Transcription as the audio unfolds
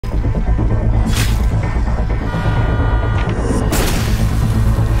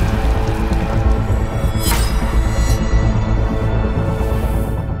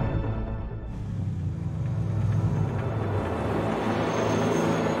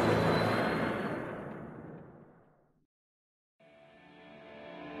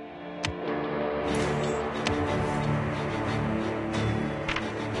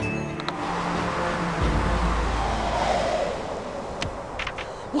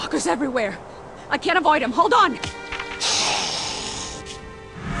Walkers everywhere. I can't avoid them. Hold on!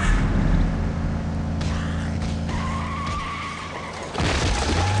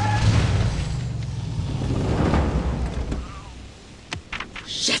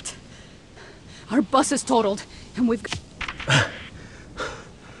 Shit! Our bus is totaled, and we've...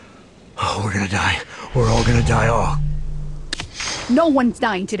 Oh, we're gonna die. We're all gonna die, all. No one's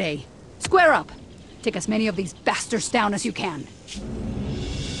dying today. Square up. Take as many of these bastards down as you can.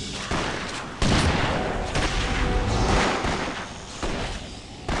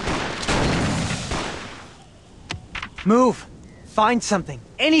 Move! Find something.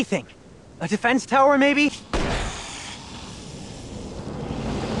 Anything! A defense tower, maybe?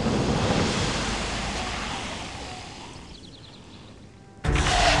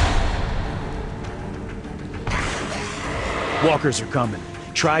 Walkers are coming.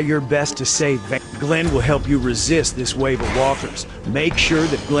 Try your best to save Van. Glenn will help you resist this wave of walkers. Make sure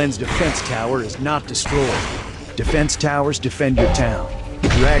that Glenn's defense tower is not destroyed. Defense towers defend your town.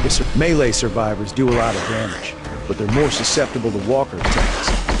 Melee survivors do a lot of damage, but they're more susceptible to walker attacks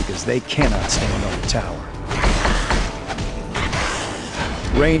because they cannot stand on the tower.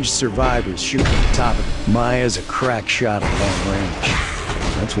 Ranged survivors shoot from the top of it. Maya's a crack shot at long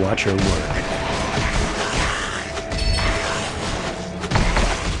range. Let's watch her work.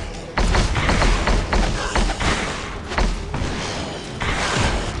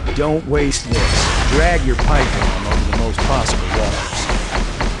 Don't waste this. Drag your pipeline over the most possible walls.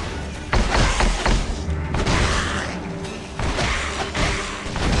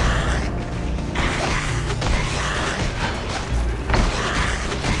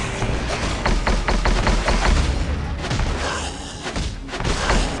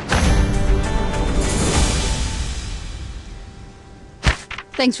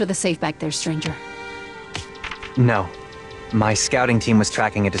 Thanks for the safe back there, stranger. No. My scouting team was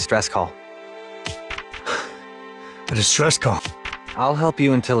tracking a distress call. A distress call? I'll help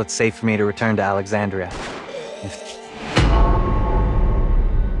you until it's safe for me to return to Alexandria.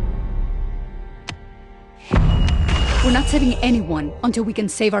 We're not saving anyone until we can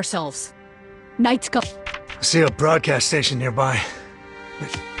save ourselves. Night's come. I see a broadcast station nearby.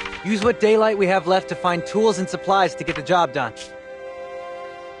 Use what daylight we have left to find tools and supplies to get the job done.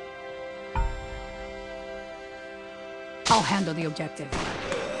 I'll handle the objective.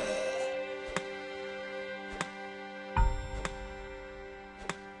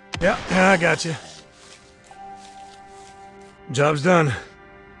 Yeah, I got you. Job's done.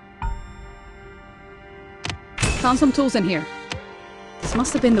 Found some tools in here. This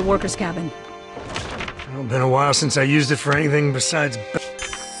must have been the workers' cabin. Well, been a while since I used it for anything besides...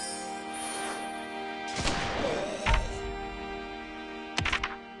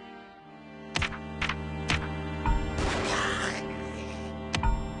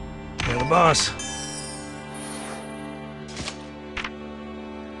 You're the boss.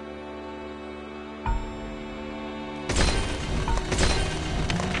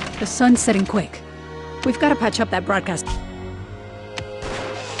 The sun's setting quick. We've got to patch up that broadcast.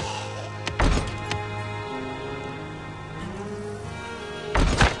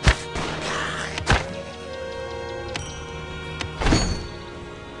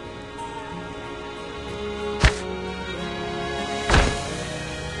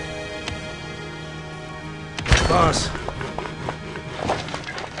 Boss.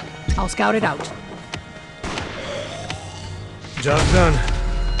 I'll scout it out. Job's done.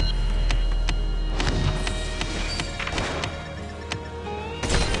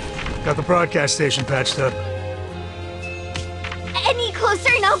 Got the broadcast station patched up. Any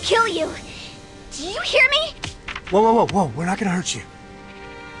closer and I'll kill you. Do you hear me? Whoa, whoa, whoa, whoa. We're not gonna hurt you.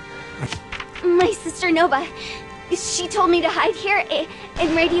 My sister Nova. She told me to hide here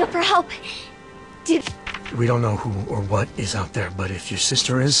and radio for help. We don't know who or what is out there, but if your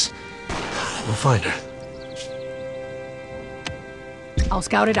sister is, we'll find her. I'll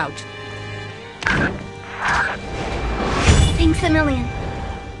scout it out. Thanks a million.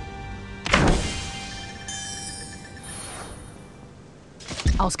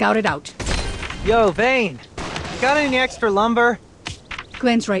 I'll scout it out. Yo, Vane! You got any extra lumber?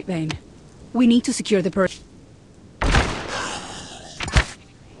 Glenn's right, Vane. We need to secure the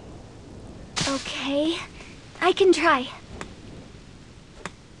Okay, I can try.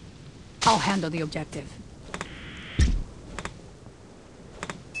 I'll handle the objective.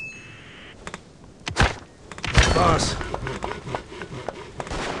 Boss.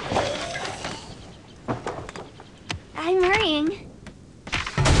 I'm hurrying.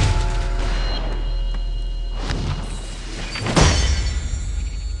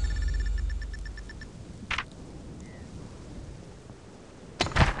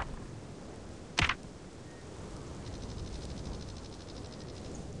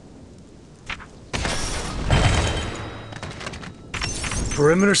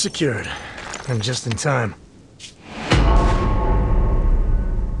 Perimeter secured. And just in time.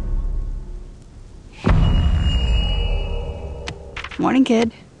 Morning,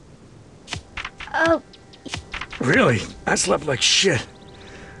 kid. Oh, Really? I slept like shit.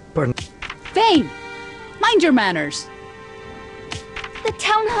 Pardon. Vane! Mind your manners. the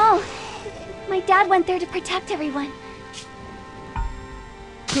town hall. My dad went there to protect everyone.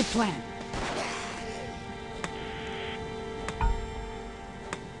 Good plan.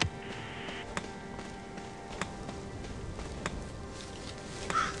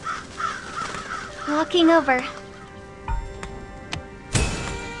 Walking over.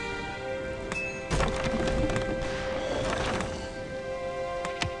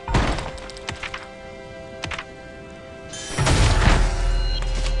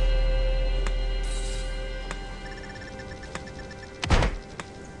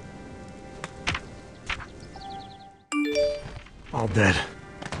 All dead.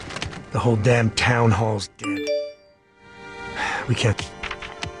 The whole damn town hall's dead. We can't...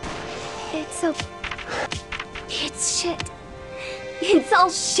 It's shit. It's all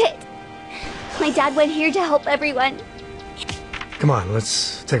shit. My dad went here to help everyone. Come on,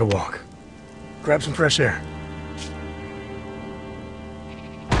 let's take a walk. Grab some fresh air.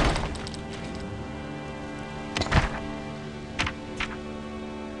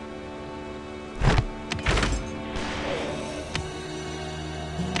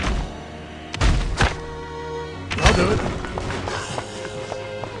 I'll do it.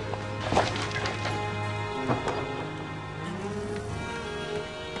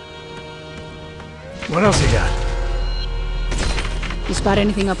 What else you got? You spot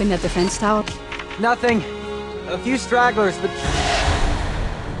anything up in that defense tower? Nothing. A few stragglers, but...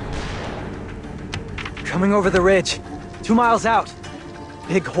 Coming over the ridge. 2 miles out.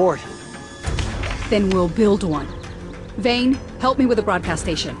 Big horde. Then we'll build one. Vane, help me with the broadcast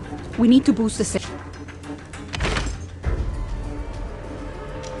station. We need to boost the signal.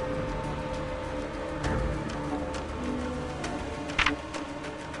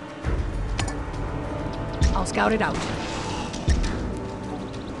 I'll scout it out.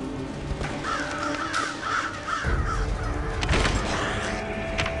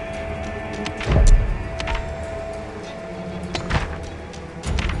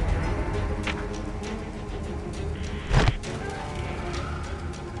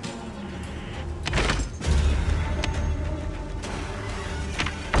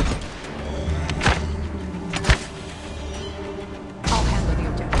 I'll handle the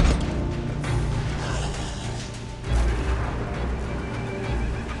objective.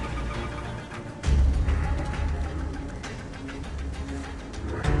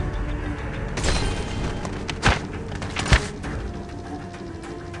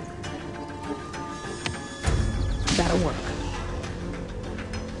 That'll work.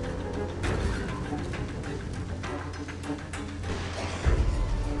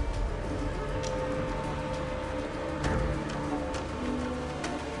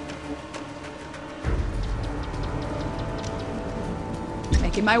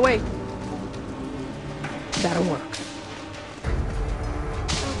 Making my way. That'll work.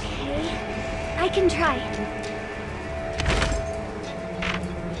 Okay. I can try.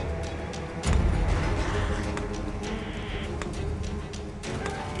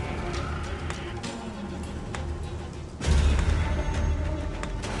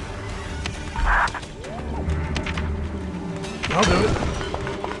 I'll do it.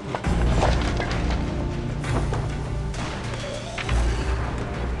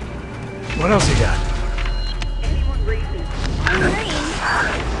 What else you got?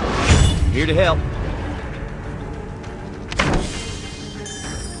 Here to help.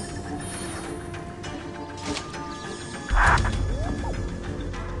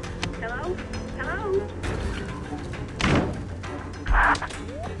 Hello? Hello?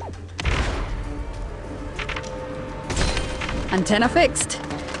 Antenna fixed.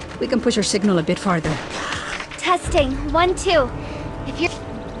 We can push our signal a bit farther. Testing. 1, 2. If you're...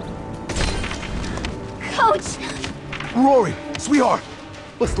 Coach! Rory, sweetheart,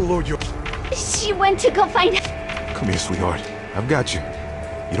 bless the Lord, you're... She went to go find... Come here, sweetheart. I've got you.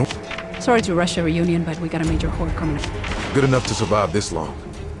 You don't... Sorry to rush a reunion, but we got a major horde coming up. Good enough to survive this long.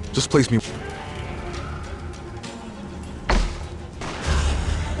 Just place me...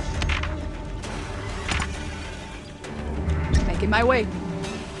 Making my way.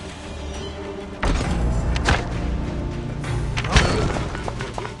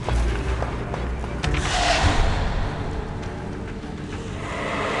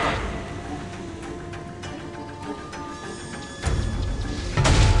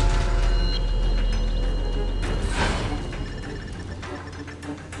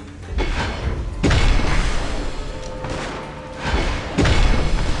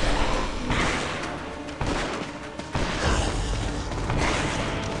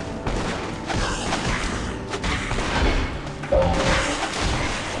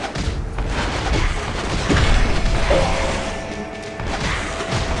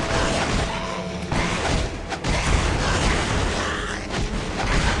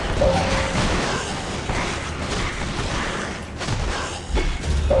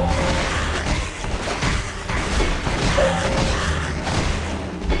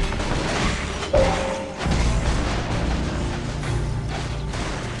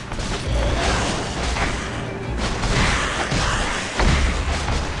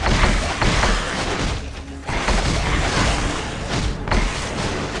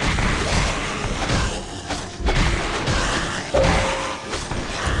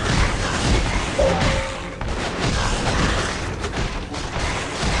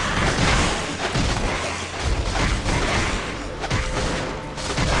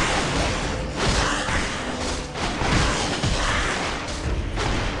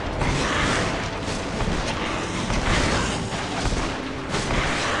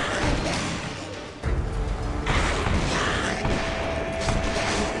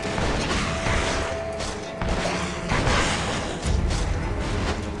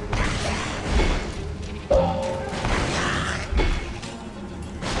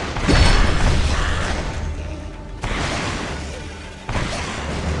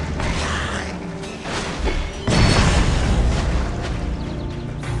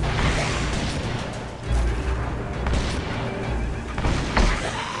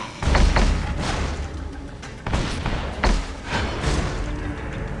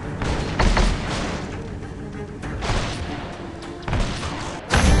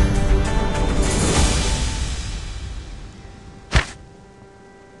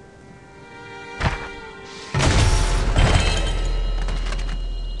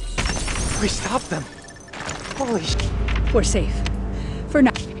 We stopped them. Holy sh... We're safe. For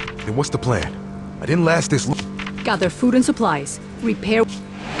now. Then what's the plan? I didn't last this long. Gather food and supplies. Repair...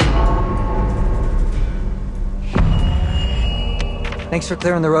 Thanks for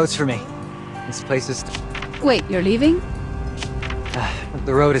clearing the roads for me. This place is... Wait, you're leaving?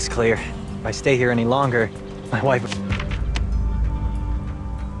 The road is clear. If I stay here any longer, my wife...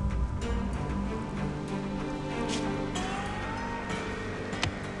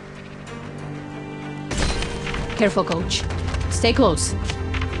 Careful, Coach. Stay close.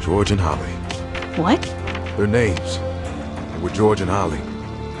 George and Holly. What? Their names. They were George and Holly.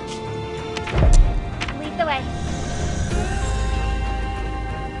 Lead the way.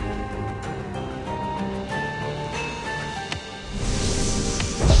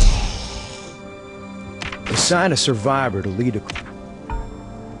 Assign a survivor to lead a...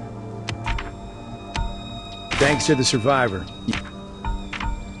 Thanks to the survivor.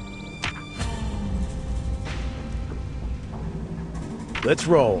 Let's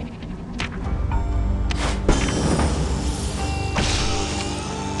roll.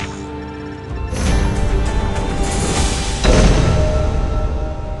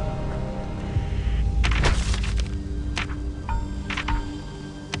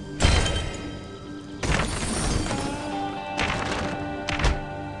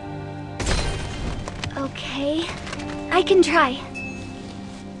 Okay, I can try.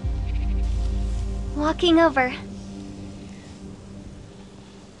 Walking over.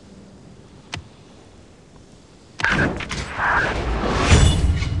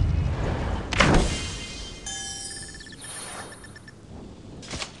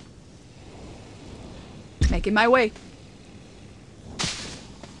 Making my way.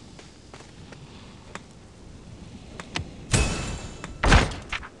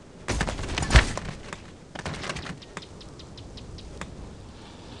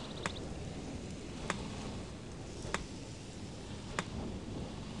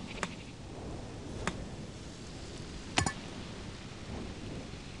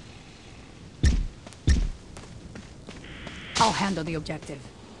 I'll handle the objective.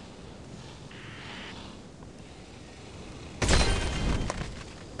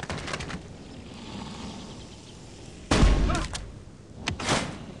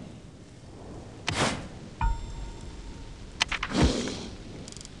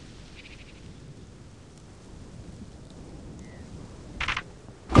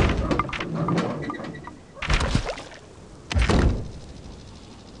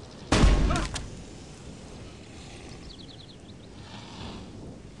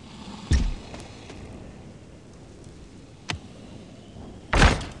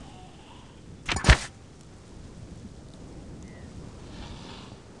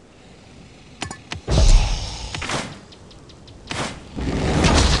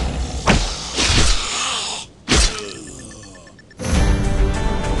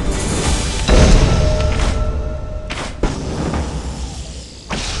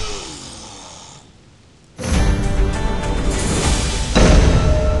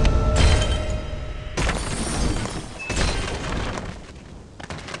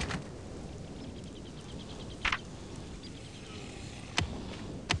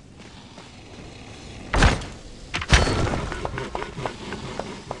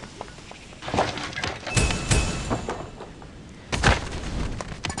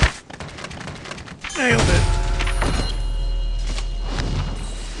 Nailed it.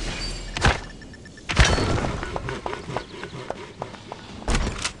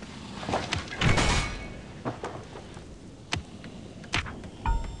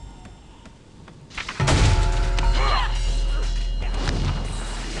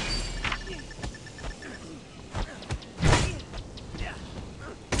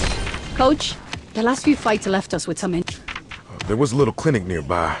 Coach, the last few fights left us with some There was a little clinic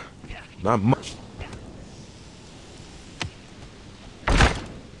nearby. Not much.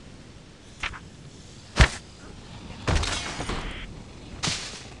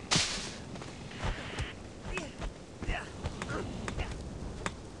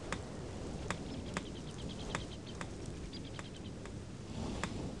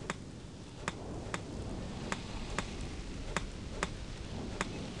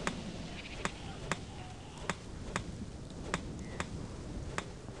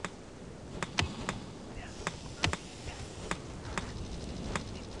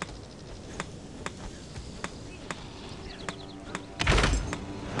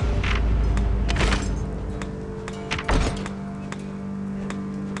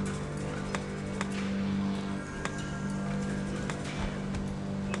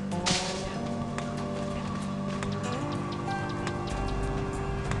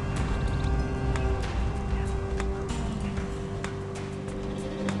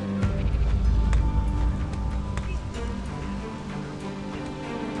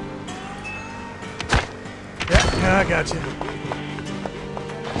 I got you.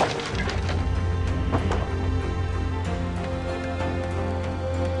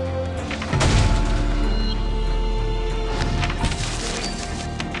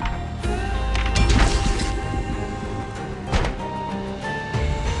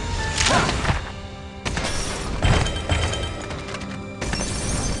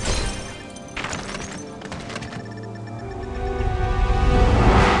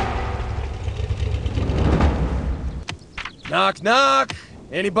 Knock, knock!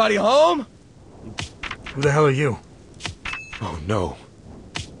 Anybody home? Who the hell are you? Oh, no.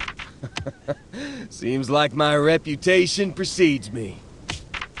 Seems like my reputation precedes me.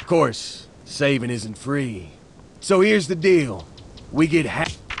 Of course, saving isn't free. So here's the deal. We get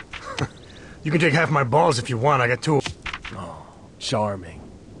half... You can take half my balls if you want. I got two. Oh, charming.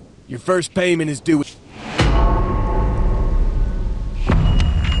 Your first payment is due...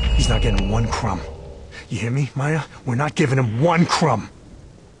 He's not getting one crumb. You hear me, Maya? We're not giving him one crumb.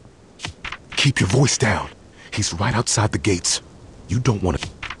 Keep your voice down. He's right outside the gates. You don't want to...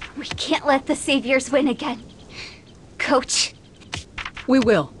 We can't let the Saviors win again. Coach. We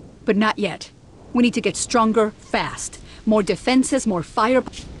will, but not yet. We need to get stronger, fast. More defenses, more fire...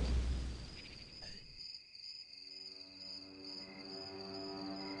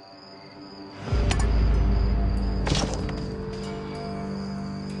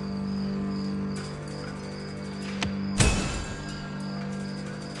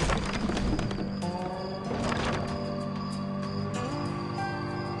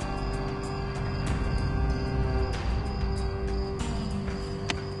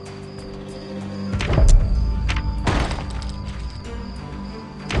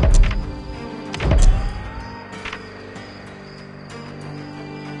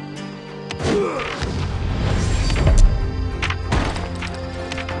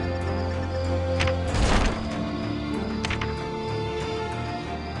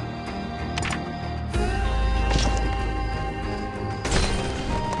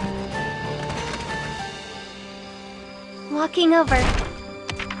 Walking over. Yeah,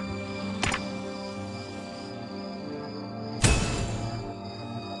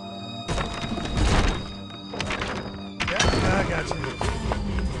 I got you.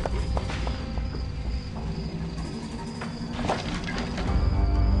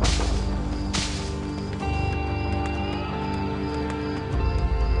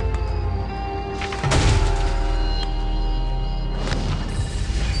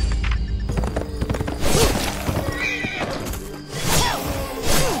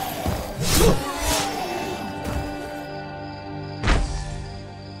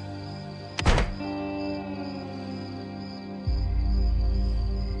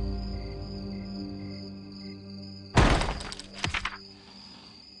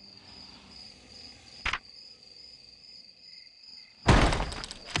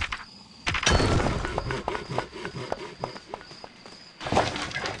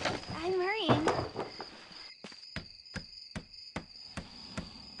 I'm hurrying.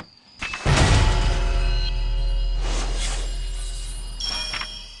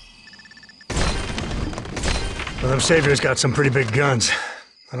 Well, them saviors got some pretty big guns.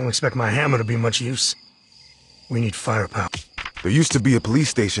 I don't expect my hammer to be much use. We need firepower. There used to be a police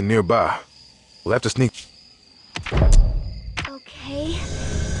station nearby. We'll have to sneak... Okay.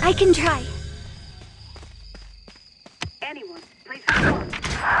 I can try. Anyone, please hold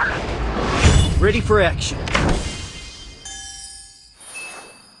on. Ready for action.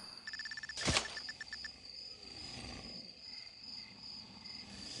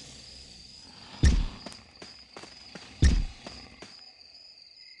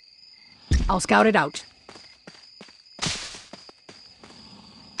 I'll scout it out.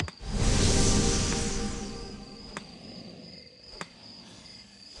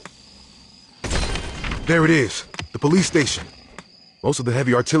 There it is. The police station. Most of the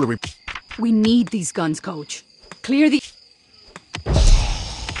heavy artillery... We need these guns, Coach. Clear the...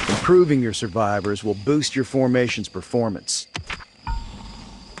 Improving your survivors will boost your formation's performance.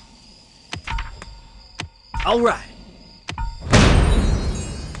 All right.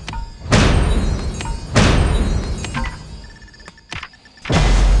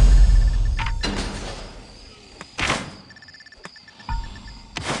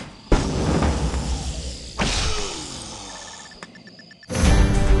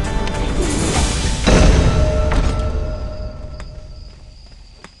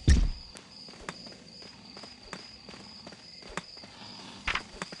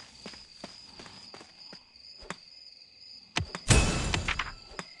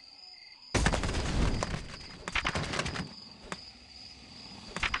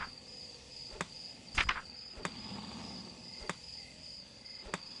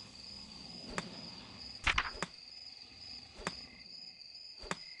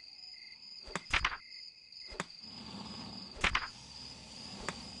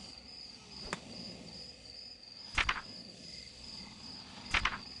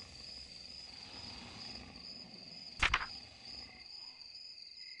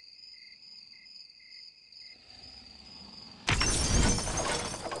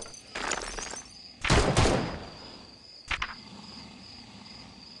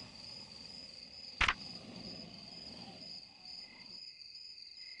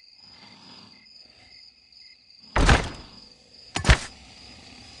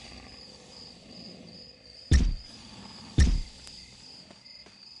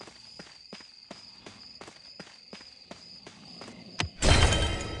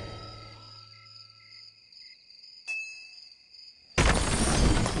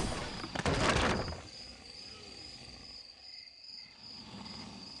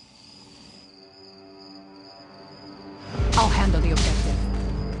 handle the objective.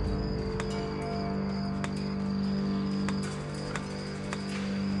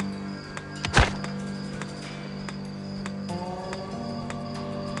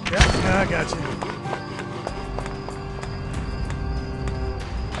 Yeah, I got you.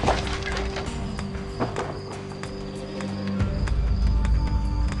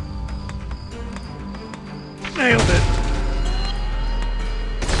 Nailed it.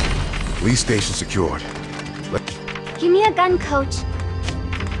 Police station secured. Give me a gun, Coach.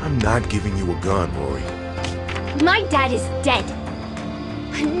 I'm not giving you a gun, Rory. My dad is dead.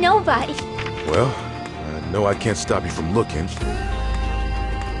 Nobody. Well, I know I can't stop you from looking.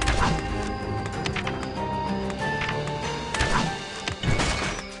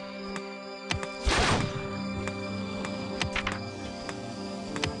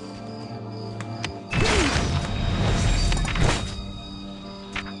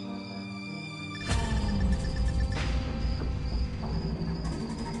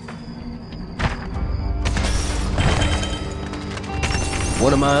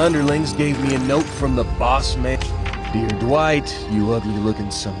 One of my underlings gave me a note from the boss man. Dear Dwight, you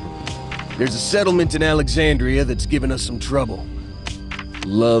ugly-looking son of a... There's a settlement in Alexandria that's given us some trouble.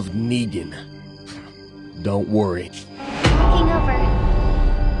 Love, Negan. Don't worry. Looking over.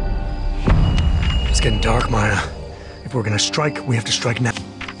 It's getting dark, Maya. If we're gonna strike, we have to strike now.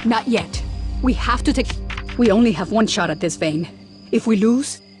 Not yet. We have to take... We only have one shot at this, Vane. If we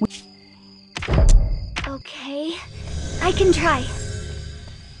lose... Okay. I can try.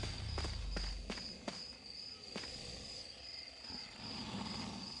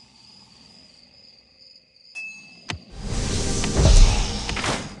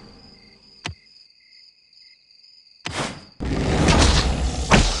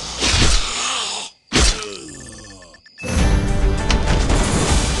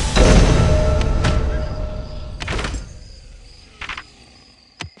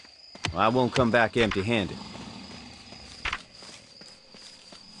 I won't come back empty-handed.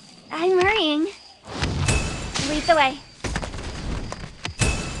 I'm hurrying. Lead the way.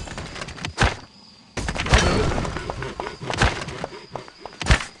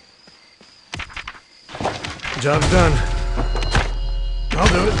 Job's done. I'll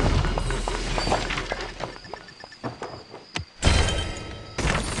do it.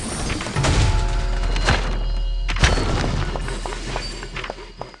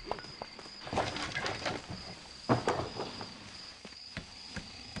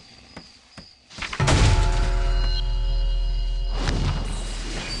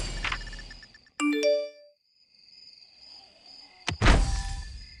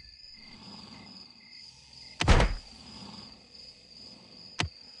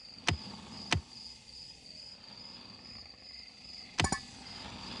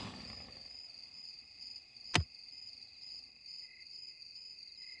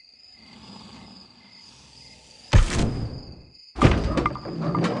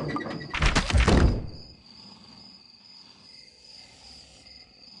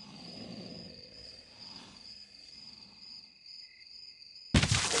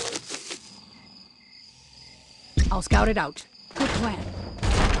 I'll scout it out. Good plan.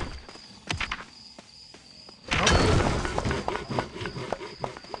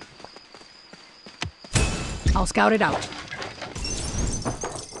 I'll scout it out.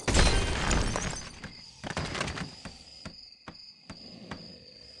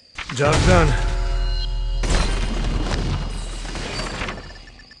 Job's done.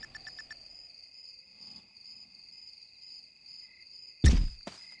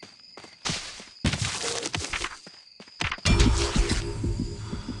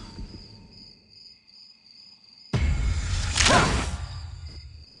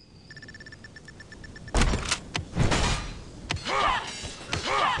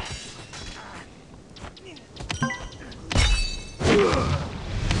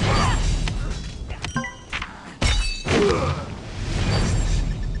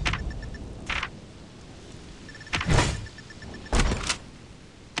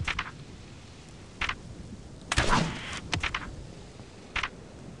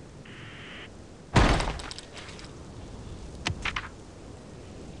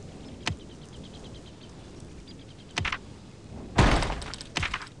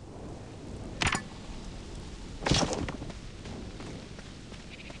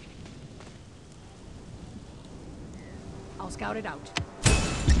 I'll scout it out.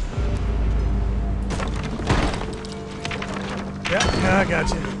 Yeah, I got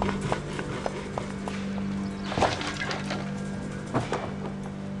you.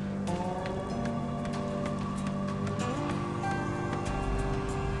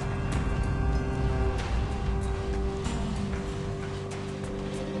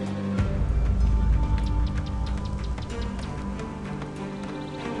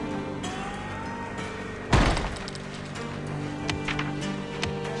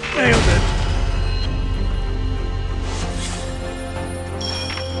 Nailed it.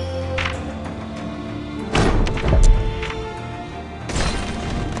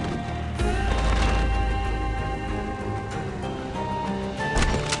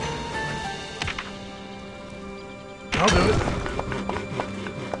 I'll do it.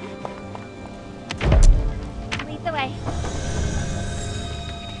 Lead the way.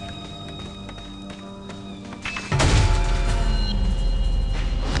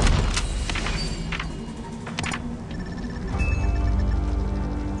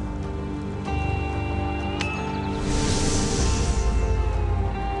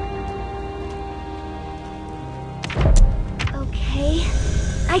 Okay,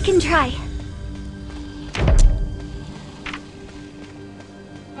 I can try.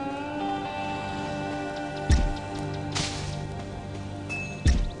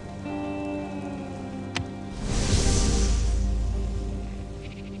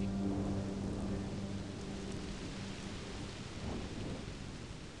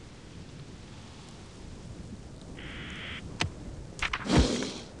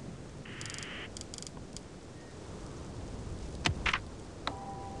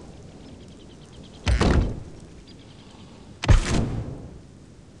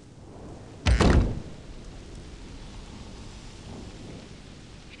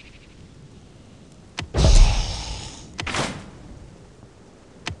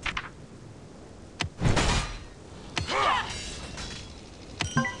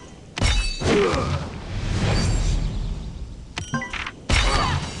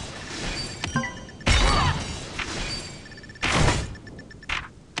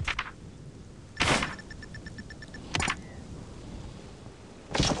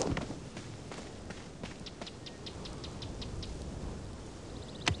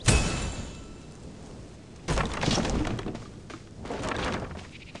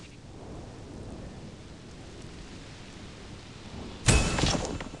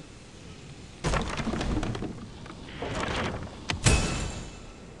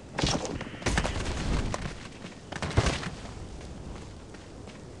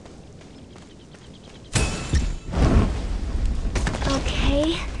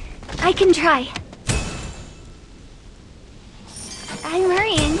 Okay, I can try. I'm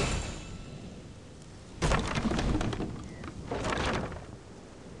hurrying.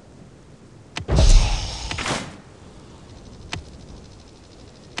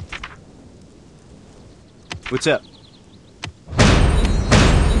 What's up?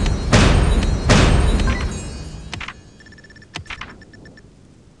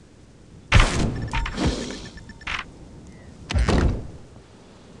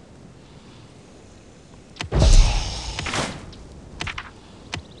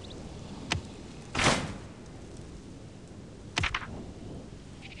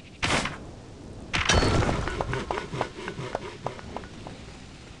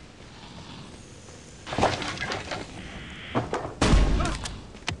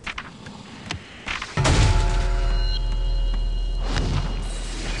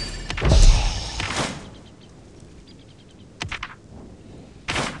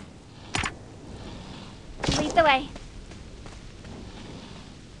 Lead the way.